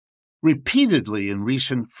Repeatedly in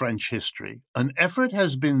recent French history, an effort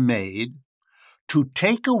has been made to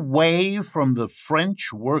take away from the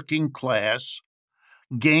French working class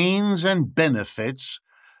gains and benefits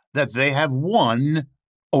that they have won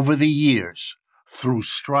over the years through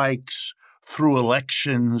strikes, through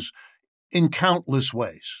elections, in countless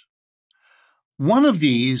ways. One of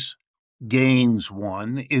these gains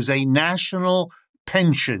won is a national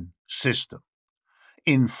pension system.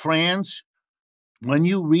 In France, when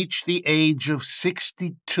you reach the age of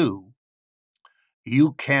 62,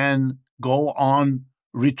 you can go on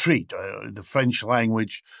retreat, the French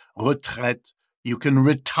language, retraite. You can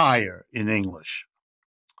retire in English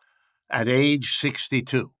at age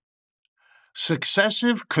 62.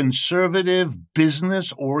 Successive conservative,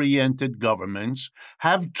 business-oriented governments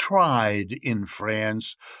have tried in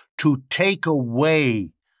France to take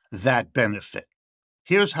away that benefit.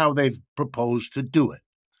 Here's how they've proposed to do it.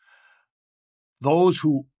 Those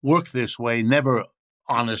who work this way never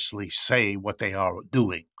honestly say what they are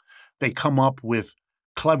doing. They come up with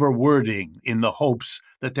clever wording in the hopes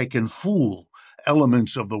that they can fool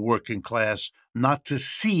elements of the working class not to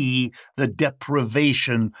see the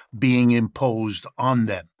deprivation being imposed on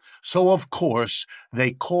them. So, of course,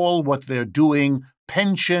 they call what they're doing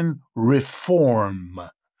pension reform.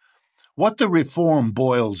 What the reform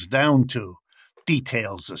boils down to,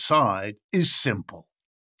 details aside, is simple: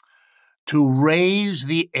 to raise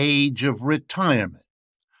the age of retirement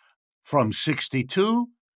from 62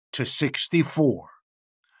 to 64.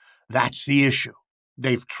 That's the issue.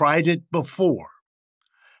 They've tried it before,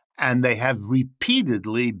 and they have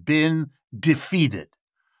repeatedly been defeated,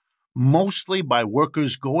 mostly by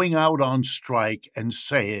workers going out on strike and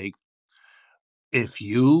saying, if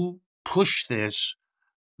you push this,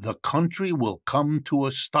 the country will come to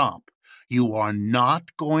a stop. You are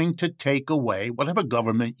not going to take away, whatever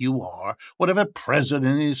government you are, whatever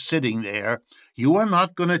president is sitting there, you are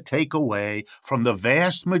not going to take away from the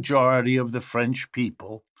vast majority of the French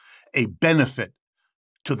people a benefit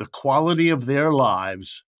to the quality of their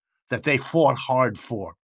lives that they fought hard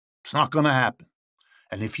for. It's not going to happen.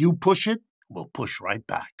 And if you push it, we'll push right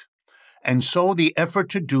back. And so the effort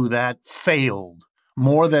to do that failed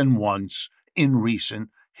more than once in recent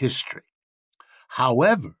history.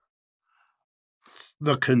 However,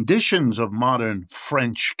 the conditions of modern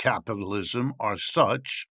French capitalism are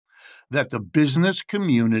such that the business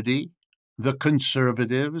community, the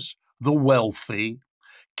conservatives, the wealthy,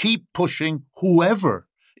 keep pushing whoever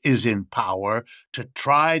is in power to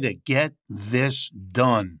try to get this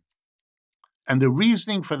done. And the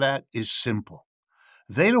reasoning for that is simple.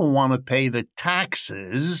 They don't want to pay the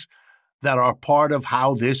taxes that are part of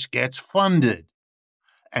how this gets funded.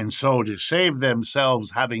 And so to save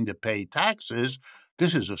themselves having to pay taxes,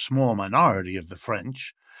 this is a small minority of the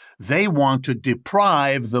French, they want to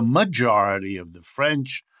deprive the majority of the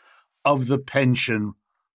French of the pension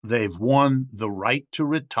they've won the right to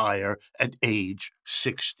retire at age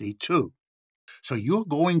 62. So you're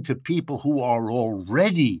going to people who are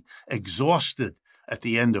already exhausted at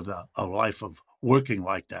the end of a life of working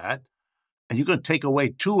like that, and you're going to take away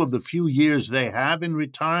 2 of the few years they have in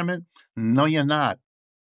retirement? No, you're not.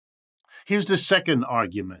 Here's the second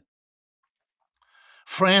argument.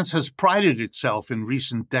 France has prided itself in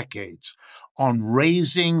recent decades on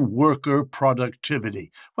raising worker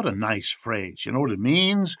productivity. What a nice phrase. You know what it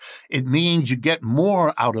means? It means you get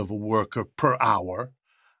more out of a worker per hour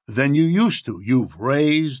than you used to. You've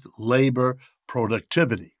raised labor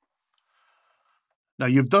productivity. Now,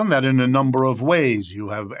 you've done that in a number of ways. You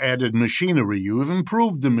have added machinery. You have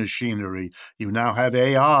improved the machinery. You now have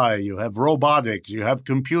AI. You have robotics. You have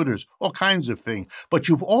computers, all kinds of things. But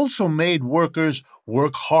you've also made workers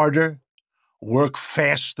work harder, work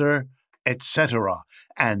faster, etc.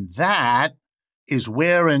 And that is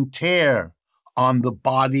wear and tear on the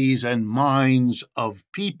bodies and minds of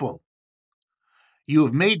people. You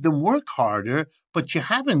have made them work harder, but you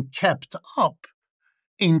haven't kept up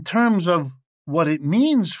in terms of what it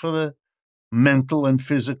means for the mental and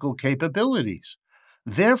physical capabilities.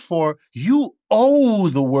 Therefore, you owe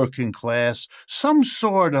the working class some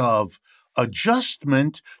sort of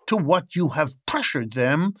adjustment to what you have pressured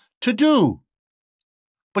them to do.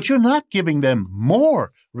 But you're not giving them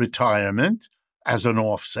more retirement as an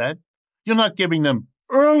offset. You're not giving them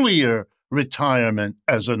earlier retirement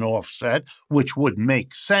as an offset, which would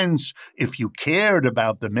make sense if you cared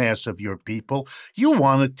about the mass of your people. You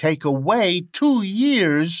want to take away 2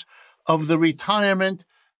 years of the retirement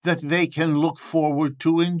that they can look forward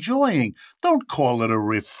to enjoying. Don't call it a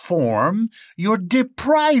reform. You're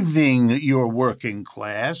depriving your working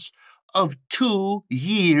class of 2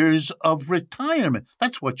 years of retirement.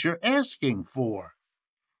 That's what you're asking for.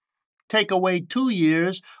 take away 2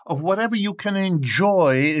 years of whatever you can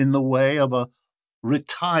enjoy in the way of a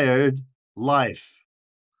retired life.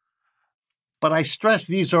 But I stress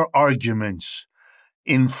these are arguments.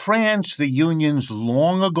 In France, the unions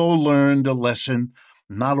long ago learned a lesson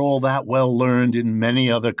not all that well learned in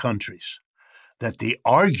many other countries, that the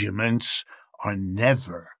arguments are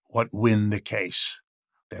never what win the case.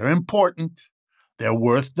 They're important, they're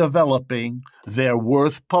worth developing, they're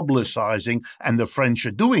worth publicizing, and the French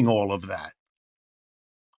are doing all of that.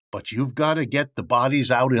 But you've got to get the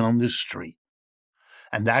bodies out on the street.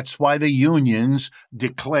 And that's why the unions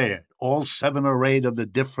declared, all 7 or 8 of the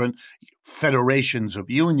different federations of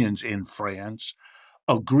unions in France,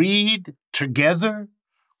 agreed together,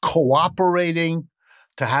 cooperating,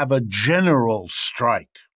 to have a general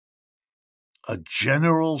strike. A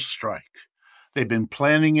general strike. They've been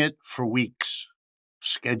planning it for weeks,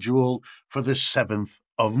 scheduled for the 7th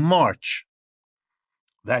of March.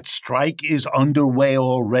 That strike is underway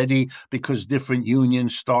already because different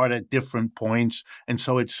unions start at different points, and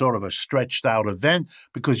so it's sort of a stretched out event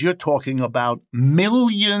because you're talking about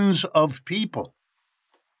millions of people.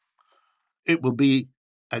 It will be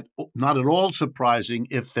not at all surprising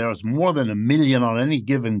if there's more than 1 million on any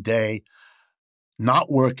given day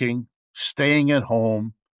not working, staying at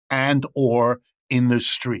home, and or in the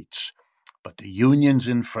streets. But the unions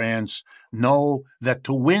in France know that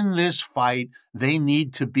to win this fight, they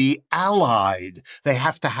need to be allied. They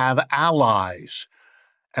have to have allies.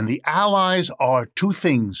 And the allies are 2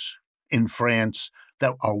 things in France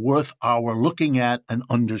that are worth our looking at and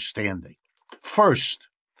understanding. First,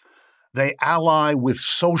 they ally with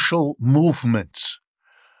social movements,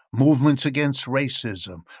 movements against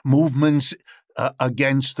racism, movements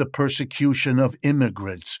against the persecution of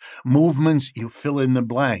immigrants, movements, you fill in the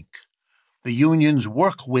blank. The unions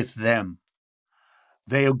work with them.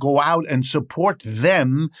 They go out and support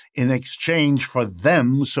them in exchange for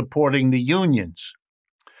them supporting the unions.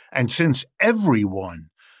 And since everyone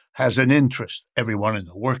has an interest, everyone in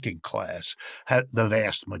the working class, the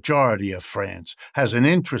vast majority of France, has an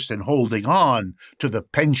interest in holding on to the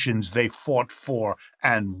pensions they fought for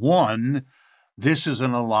and won, this is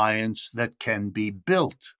an alliance that can be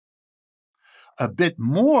built. A bit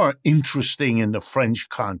more interesting in the French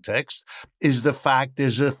context is the fact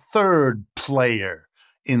there's a third player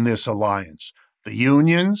in this alliance: the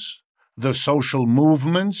unions, the social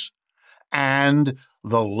movements, and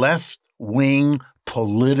the left-wing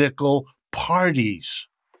political parties.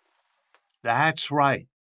 That's right.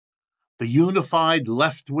 The unified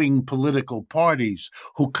left-wing political parties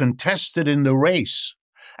who contested in the race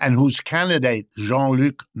and whose candidate,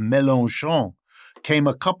 Jean-Luc Mélenchon, came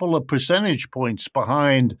a couple of percentage points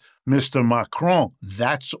behind Mr. Macron.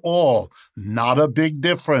 That's all. Not a big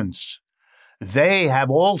difference. They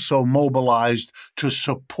have also mobilized to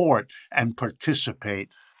support and participate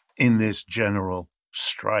in this general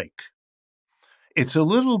strike. It's a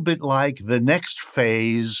little bit like the next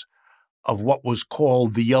phase of what was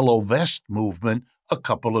called the Yellow Vest movement a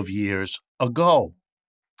couple of years ago.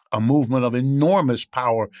 A movement of enormous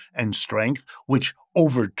power and strength, which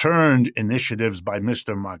overturned initiatives by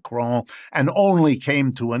Mr. Macron and only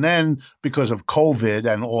came to an end because of COVID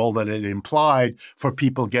and all that it implied for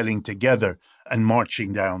people getting together and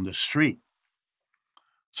marching down the street.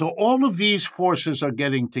 So all of these forces are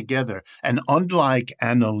getting together, and unlike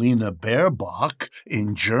Annalena Baerbock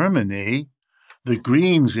in Germany, the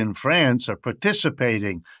Greens in France are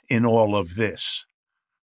participating in all of this.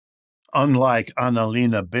 Unlike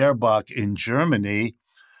Annalena Baerbock in Germany,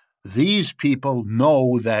 these people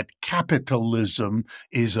know that capitalism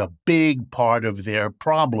is a big part of their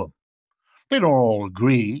problem. They don't all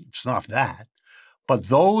agree, it's not that, but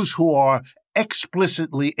those who are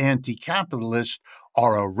explicitly anti-capitalist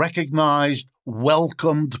are a recognized,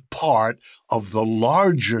 welcomed part of the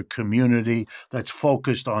larger community that's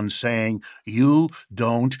focused on saying, you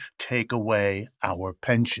don't take away our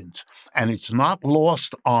pensions. And it's not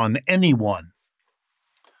lost on anyone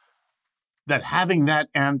that having that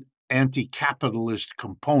anti-capitalist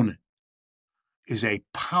component is a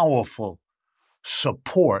powerful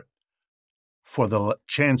support for the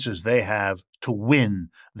chances they have to win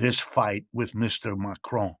this fight with Mr.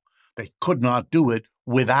 Macron. They could not do it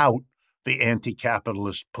without the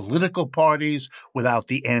anti-capitalist political parties, without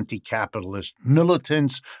the anti-capitalist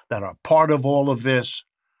militants that are part of all of this.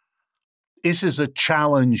 This is a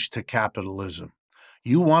challenge to capitalism.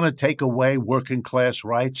 You want to take away working class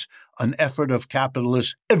rights, an effort of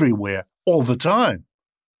capitalists everywhere, all the time.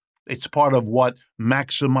 It's part of what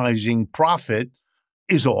maximizing profit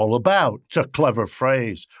is all about. It's a clever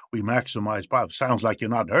phrase. We maximize profit. Sounds like you're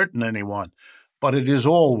not hurting anyone. but it is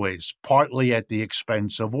always partly at the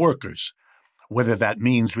expense of workers, whether that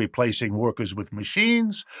means replacing workers with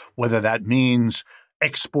machines, whether that means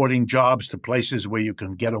exporting jobs to places where you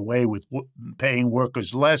can get away with paying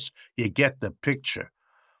workers less. You get the picture.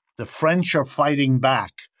 The French are fighting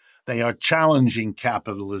back. They are challenging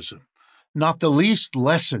capitalism. Not the least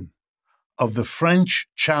lesson of the French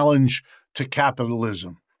challenge to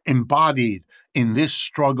capitalism, embodied in this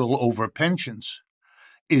struggle over pensions,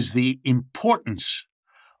 is the importance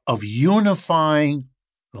of unifying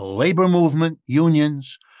the labor movement,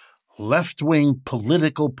 unions, left-wing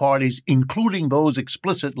political parties, including those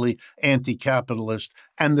explicitly anti-capitalist,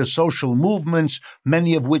 and the social movements,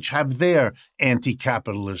 many of which have their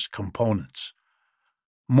anti-capitalist components.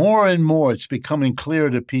 More and more, it's becoming clear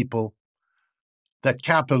to people that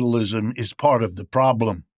capitalism is part of the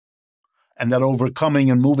problem, and that overcoming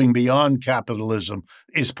and moving beyond capitalism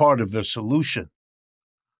is part of the solution.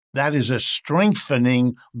 That is a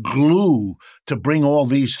strengthening glue to bring all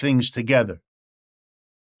these things together.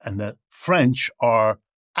 And the French are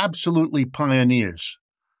absolutely pioneers.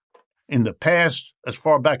 In the past, as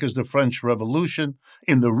far back as the French Revolution,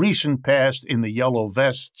 in the recent past, in the Yellow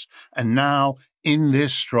Vests, and now in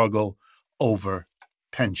this struggle over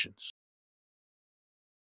pensions.